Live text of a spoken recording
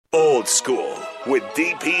Old School with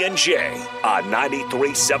DP and J on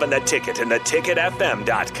 93.7 The Ticket and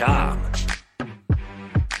theticketfm.com.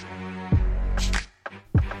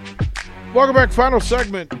 Welcome back. Final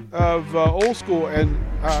segment of Old School. And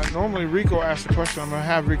normally Rico asks the question. I'm going to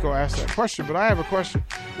have Rico ask that question, but I have a question.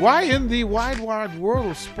 Why in the wide world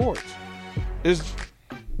of sports is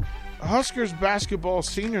Huskers basketball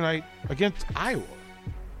senior night against Iowa?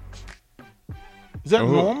 Is that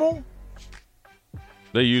normal?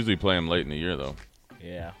 They usually play them late in the year, though.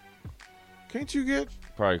 Yeah. Can't you get?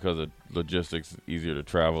 Probably because of logistics, easier to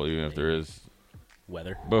travel, even if there is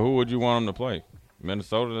weather. But who would you want them to play?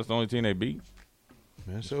 Minnesota? That's the only team they beat.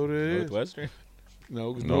 Minnesota is. Northwestern?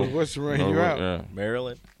 No, because Northwestern ran you out. Yeah.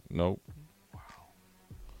 Maryland? Nope. Wow.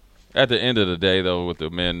 At the end of the day, though, with the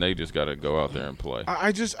men, they just got to go out there and play.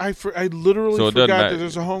 I literally forgot that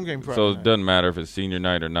there's a home game Friday So night. it doesn't matter if it's senior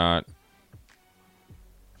night or not.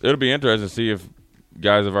 It'll be interesting to see if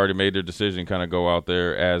guys have already made their decision, kind of go out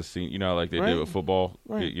there as, like they did with football,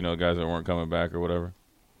 right. Guys that weren't coming back or whatever.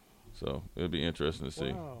 So it'll be interesting to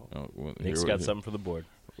see. Wow. Nick's got something for the board.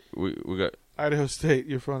 We got Idaho State.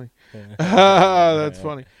 You're funny. That's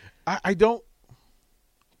funny. I don't.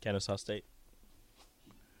 Kennesaw State.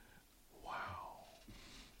 Wow.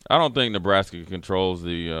 I don't think Nebraska controls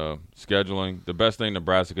the scheduling. The best thing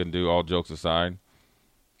Nebraska can do, all jokes aside,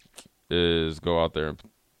 is go out there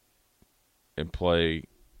and play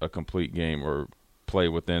a complete game or play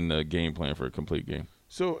within the game plan for a complete game.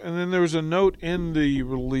 So, and then there was a note in the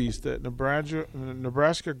release that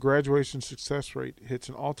Nebraska graduation success rate hits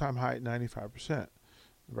an all-time high at 95%.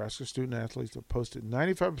 Nebraska student-athletes have posted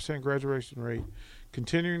 95% graduation rate,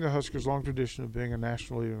 continuing the Huskers' long tradition of being a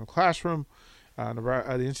national leader in the classroom. The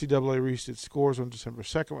NCAA released its scores on December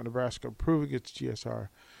 2nd, with Nebraska improving its GSR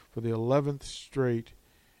for the 11th straight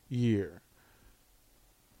year.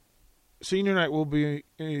 Senior night it'll be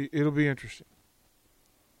interesting.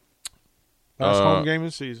 Last home game of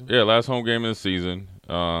the season. Yeah, last home game of the season.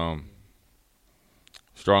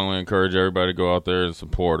 Strongly encourage everybody to go out there and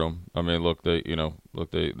support them. I mean,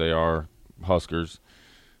 they are Huskers.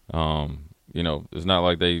 It's not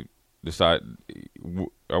like they decide.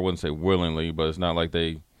 I wouldn't say willingly, but it's not like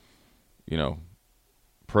they,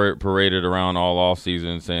 paraded around all off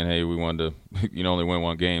season saying, "Hey, we wanted to, only win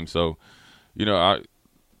one game." So,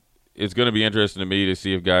 it's going to be interesting to me to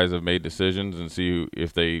see if guys have made decisions and see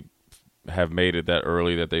if they have made it that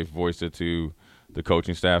early that they've voiced it to the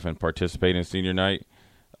coaching staff and participate in senior night.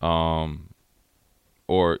 Or,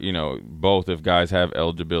 both if guys have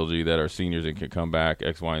eligibility that are seniors and can come back,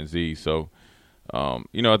 X, Y, and Z. So, at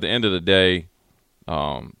the end of the day,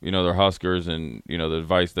 they're Huskers, and, the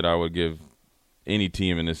advice that I would give any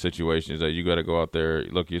team in this situation is that you got to go out there.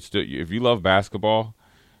 Look, if you love basketball,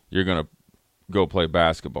 you're going to go play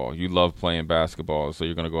basketball. You love playing basketball, so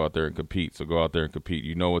you're going to go out there and compete. So go out there and compete.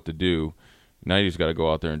 You know what to do. Now you just got to go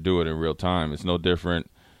out there and do it in real time. It's no different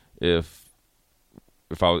if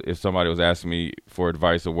somebody was asking me for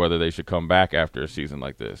advice of whether they should come back after a season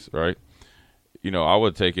like this, right? I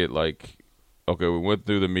would take it like, okay, we went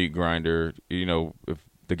through the meat grinder. If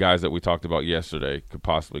the guys that we talked about yesterday could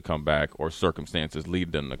possibly come back or circumstances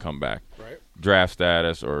lead them to come back, right? Draft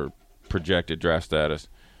status or projected draft status,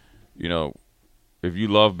 if you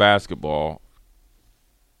love basketball,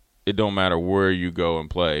 it don't matter where you go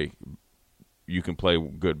and play, you can play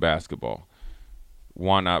good basketball.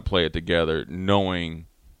 Why not play it together knowing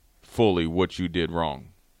fully what you did wrong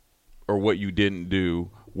or what you didn't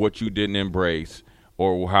do, what you didn't embrace,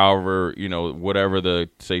 or however, whatever the,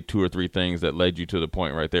 say, 2 or 3 things that led you to the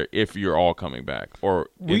point right there, if you're all coming back or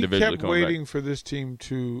individually coming back. We kept waiting for this team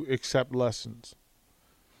to accept lessons.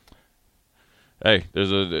 Hey,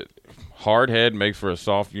 there's a hard head makes for a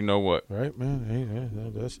soft, what. Right, man. Hey,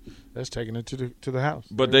 that's taking it to the house.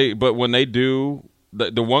 But when they do,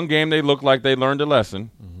 the one game they looked like they learned a lesson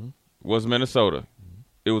was Minnesota. Mm-hmm.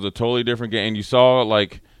 It was a totally different game, and you saw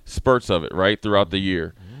like spurts of it right throughout the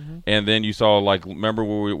year, and then you saw remember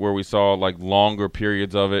where we saw like longer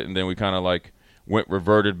periods of it, and then we kind of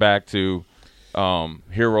reverted back to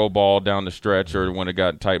hero ball down the stretch or when it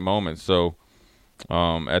got tight moments. So.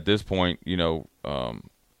 At this point, you guys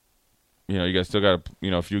still got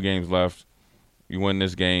a few games left. You win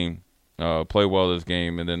this game, play well this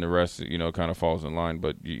game, and then the rest, kind of falls in line.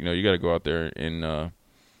 But you got to go out there and,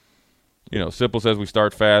 Simple says we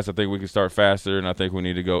start fast. I think we can start faster, and I think we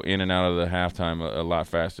need to go in and out of the halftime a lot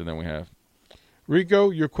faster than we have.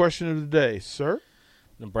 Rico, your question of the day, sir.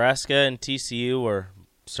 Nebraska and TCU are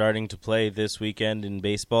starting to play this weekend in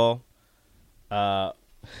baseball.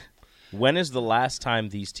 When is the last time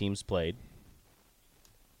these teams played?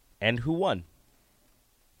 And who won?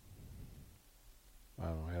 I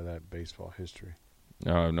don't have that baseball history.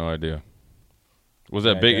 No, I have no idea. Was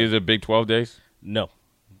that big? Is it Big 12 days? No.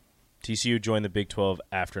 TCU joined the Big 12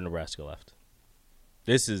 after Nebraska left.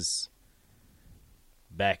 This is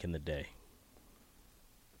back in the day.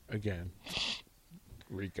 Again,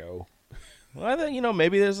 Rico. Well,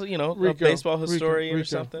 maybe there's, a baseball historian or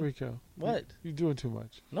something. Rico. What? You're doing too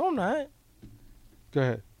much. No, I'm not. Go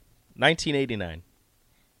ahead. 1989.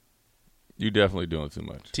 You definitely doing too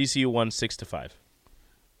much. TCU won 6-5.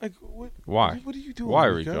 Like, what? Why? What are you doing? Why,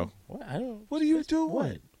 Rico? What? I don't. What are you doing?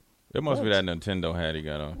 What? It must be that Nintendo hat he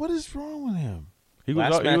got on. What is wrong with him? He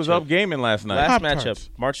was up gaming last night. Last Pop-Tarts. matchup,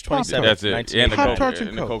 March 27th. That's it. And the Pop-Tarts Coke.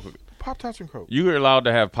 and Coke. Pop-Tarts and Coke. You are allowed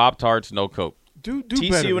to have Pop-Tarts, no Coke. Do better,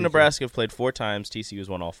 TCU Rico. and Nebraska have played 4 times. TCU has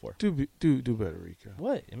won all 4. Do better, Rico.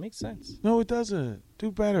 What? It makes sense. No, it doesn't. Do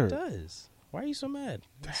better. It does. Why are you so mad?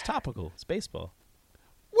 It's topical. It's baseball.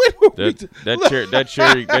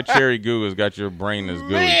 That cherry goo has got your brain as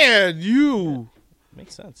gooey. Man, you.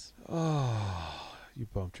 Makes sense. Oh, you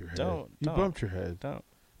bumped your head. Don't. Bumped your head.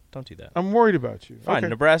 Don't do that. I'm worried about you. Fine. Okay.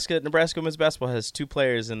 Nebraska women's basketball has 2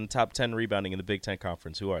 players in the top 10 rebounding in the Big Ten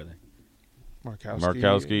Conference. Who are they?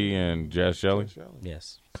 Markowski and Jazz Shelley.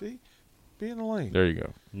 Yes. See? Be in the lane. There you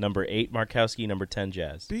go. Number 8, Markowski. Number 10,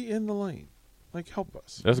 Jazz. Be in the lane. Like, help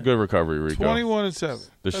us. That's a good recovery, Rico. 21-7.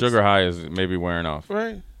 The sugar high is maybe wearing off.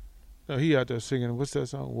 Right? No, he out there singing, what's that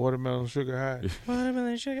song? Watermelon Sugar High.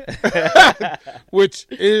 Watermelon sugar. Which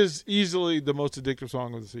is easily the most addictive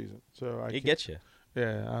song of the season. So It gets you.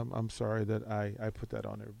 Yeah, I'm sorry that I put that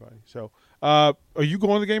on everybody. So, are you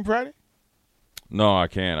going to the game Friday? No, I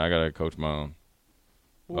can't. I got to coach my own.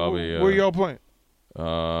 Where y'all playing?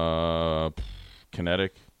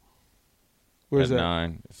 Kinetic. Where's at that?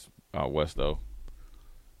 9. It's out west, though.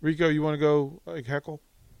 Rico, you want to go heckle?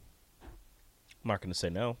 I'm not going to say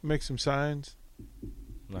no. Make some signs?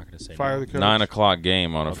 I'm not going to say Fire no. the coach? 9 o'clock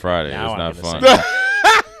game on a Friday. Now It's I'm not gonna fun.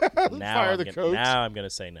 say Fire the coach? Now I'm going to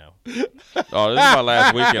say no. Oh, this is my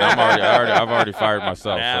last weekend. I've already fired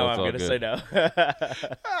myself. Now so I'm it's going all to say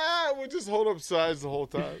good. no. We'll just hold up signs the whole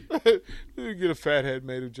time. You get a fat head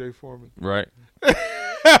made of Jay Foreman. Right.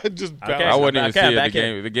 Just Okay. I wouldn't even Okay, see it. back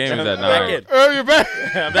The game is at Back 9. in. Oh, you're back.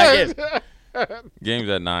 I'm back in. Game's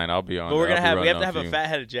at 9. I'll be on. But we have I'll be to running have on a fumes. fat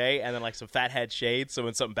headed Jay and then like some fat head shades. So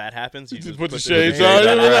when something bad happens, you just put the the shades Yeah,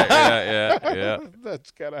 on. yeah.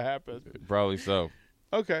 That's gotta happen. Probably so.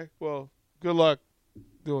 Okay, well, good luck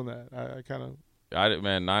doing that. I kind of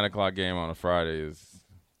 9 o'clock game on a Friday is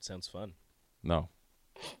Sounds fun. no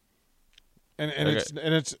and Okay.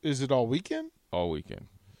 it's is it all weekend? all weekend.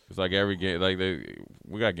 It's like every game. Like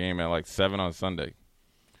we got game at like 7 on Sunday.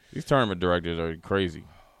 These tournament directors are crazy.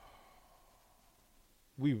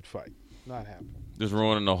 We would fight. Not happening. Just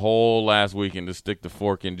ruining the whole last weekend to stick the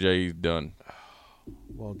fork in Jay's done.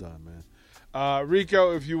 Well done, man.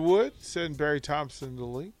 Rico, if you would send Barry Thompson the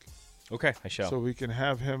link Okay, I shall. so we can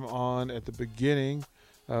have him on at the beginning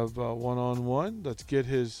of one-on-one. Let's get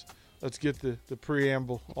the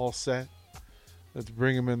preamble all set. Let's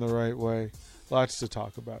bring him in the right way. Lots to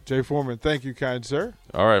talk about. Jay Foreman, thank you, kind sir.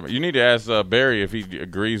 All right, you need to ask Barry if he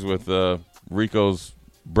agrees with Rico's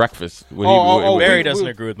breakfast. Barry doesn't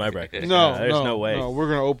agree with my breakfast. No, there's no way. No, we're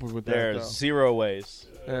gonna open with that. There's though. 0 ways.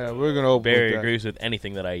 Yeah, we're gonna open. Barry with that. agrees with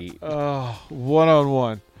anything that I eat.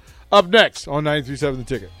 One-on-one. Up next on 93.7 The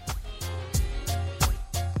Ticket.